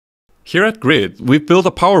Here at Grid, we've built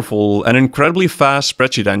a powerful and incredibly fast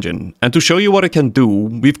spreadsheet engine, and to show you what it can do,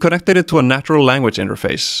 we've connected it to a natural language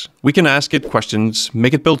interface. We can ask it questions,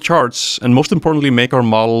 make it build charts, and most importantly, make our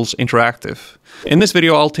models interactive. In this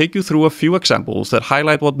video, I'll take you through a few examples that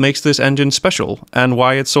highlight what makes this engine special and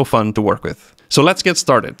why it's so fun to work with. So let's get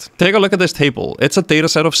started. Take a look at this table. It's a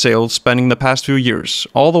dataset of sales spanning the past few years,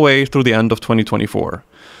 all the way through the end of 2024.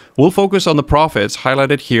 We'll focus on the profits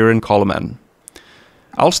highlighted here in column N.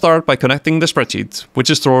 I'll start by connecting the spreadsheet, which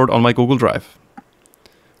is stored on my Google Drive.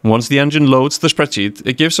 Once the engine loads the spreadsheet,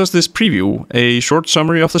 it gives us this preview, a short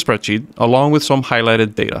summary of the spreadsheet, along with some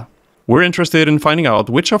highlighted data. We're interested in finding out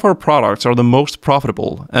which of our products are the most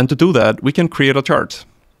profitable, and to do that, we can create a chart.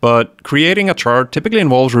 But creating a chart typically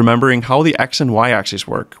involves remembering how the X and Y axes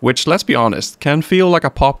work, which, let's be honest, can feel like a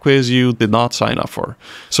pop quiz you did not sign up for.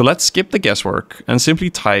 So let's skip the guesswork and simply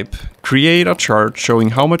type, create a chart showing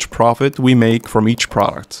how much profit we make from each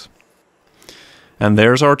product. And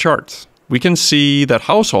there's our chart. We can see that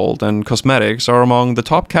household and cosmetics are among the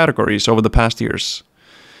top categories over the past years.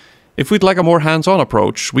 If we'd like a more hands-on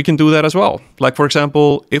approach, we can do that as well. Like, for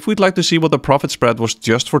example, if we'd like to see what the profit spread was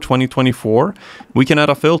just for 2024, we can add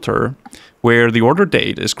a filter where the order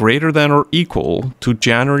date is greater than or equal to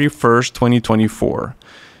January 1st, 2024.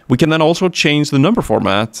 We can then also change the number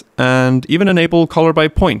format and even enable color by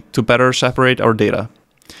point to better separate our data.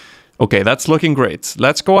 Okay, that's looking great.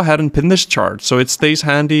 Let's go ahead and pin this chart so it stays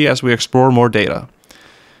handy as we explore more data.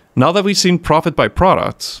 Now that we've seen profit by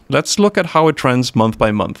product, let's look at how it trends month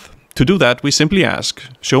by month. To do that, we simply ask,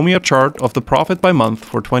 show me a chart of the profit by month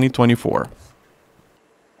for 2024.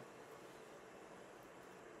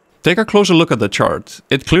 Take a closer look at the chart.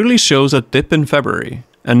 It clearly shows a dip in February.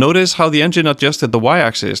 And notice how the engine adjusted the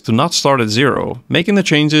y-axis to not start at 0, making the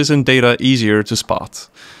changes in data easier to spot.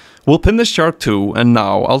 We'll pin this chart too, and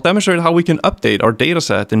now I'll demonstrate how we can update our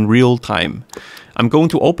dataset in real time. I'm going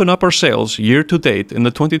to open up our sales year to date in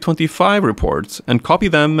the 2025 report and copy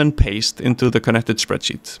them and paste into the connected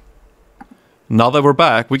spreadsheet. Now that we're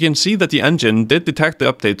back, we can see that the engine did detect the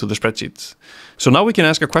update to the spreadsheet. So now we can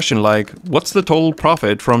ask a question like, what's the total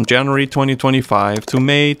profit from January 2025 to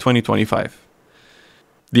May 2025?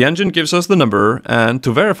 The engine gives us the number, and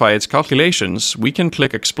to verify its calculations, we can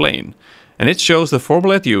click Explain. And it shows the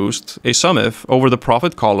formula it used, a SUMIF, over the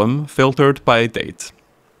profit column filtered by date.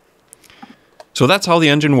 So that's how the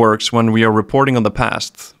engine works when we are reporting on the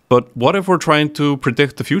past. But what if we're trying to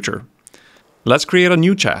predict the future? Let's create a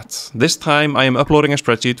new chat. This time I am uploading a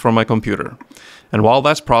spreadsheet from my computer. And while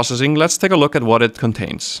that's processing, let's take a look at what it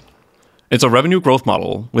contains. It's a revenue growth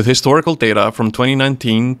model with historical data from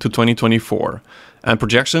 2019 to 2024 and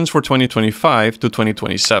projections for 2025 to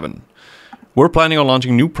 2027. We're planning on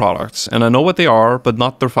launching new products, and I know what they are, but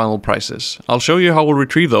not their final prices. I'll show you how we'll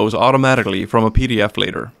retrieve those automatically from a PDF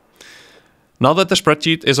later. Now that the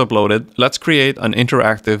spreadsheet is uploaded, let's create an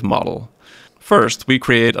interactive model. First, we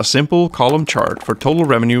create a simple column chart for total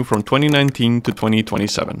revenue from 2019 to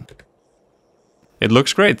 2027. It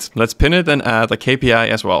looks great. Let's pin it and add a KPI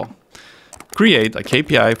as well. Create a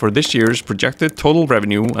KPI for this year's projected total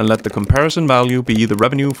revenue and let the comparison value be the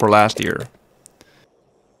revenue for last year.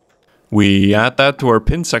 We add that to our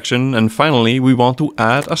pin section, and finally we want to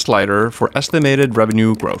add a slider for estimated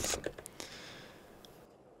revenue growth.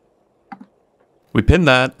 We pin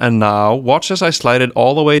that, and now watch as I slide it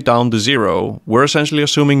all the way down to 0. We're essentially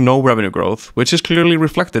assuming no revenue growth, which is clearly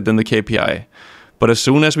reflected in the KPI. But as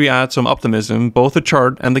soon as we add some optimism, both the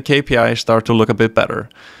chart and the KPI start to look a bit better.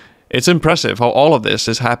 It's impressive how all of this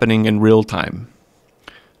is happening in real time.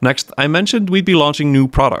 Next, I mentioned we'd be launching new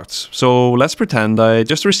products, so let's pretend I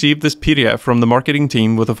just received this PDF from the marketing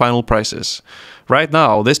team with the final prices. Right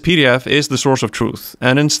now, this PDF is the source of truth,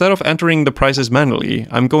 and instead of entering the prices manually,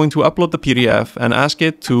 I'm going to upload the PDF and ask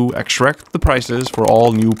it to extract the prices for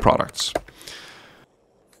all new products.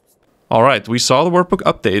 Alright, we saw the workbook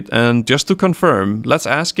update, and just to confirm, let's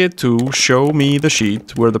ask it to show me the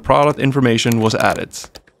sheet where the product information was added.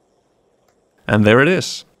 And there it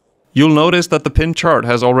is. You'll notice that the pin chart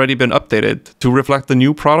has already been updated to reflect the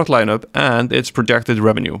new product lineup and its projected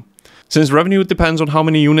revenue. Since revenue depends on how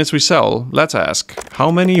many units we sell, let's ask,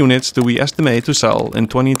 how many units do we estimate to sell in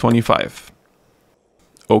 2025?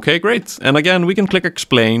 Okay, great. And again, we can click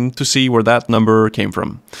Explain to see where that number came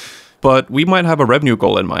from. But we might have a revenue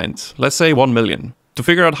goal in mind, let's say 1 million. To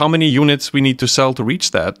figure out how many units we need to sell to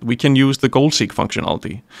reach that, we can use the goal seek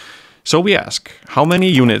functionality. So we ask, how many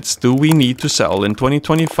units do we need to sell in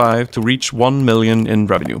 2025 to reach 1 million in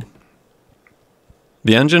revenue?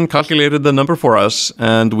 The engine calculated the number for us,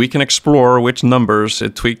 and we can explore which numbers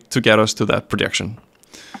it tweaked to get us to that projection.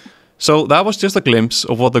 So that was just a glimpse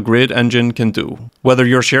of what the GRID engine can do. Whether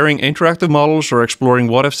you're sharing interactive models or exploring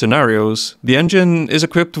what-if scenarios, the engine is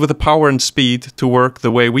equipped with the power and speed to work the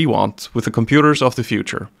way we want with the computers of the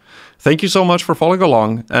future. Thank you so much for following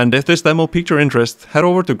along, and if this demo piqued your interest, head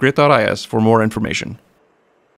over to GRID.is for more information.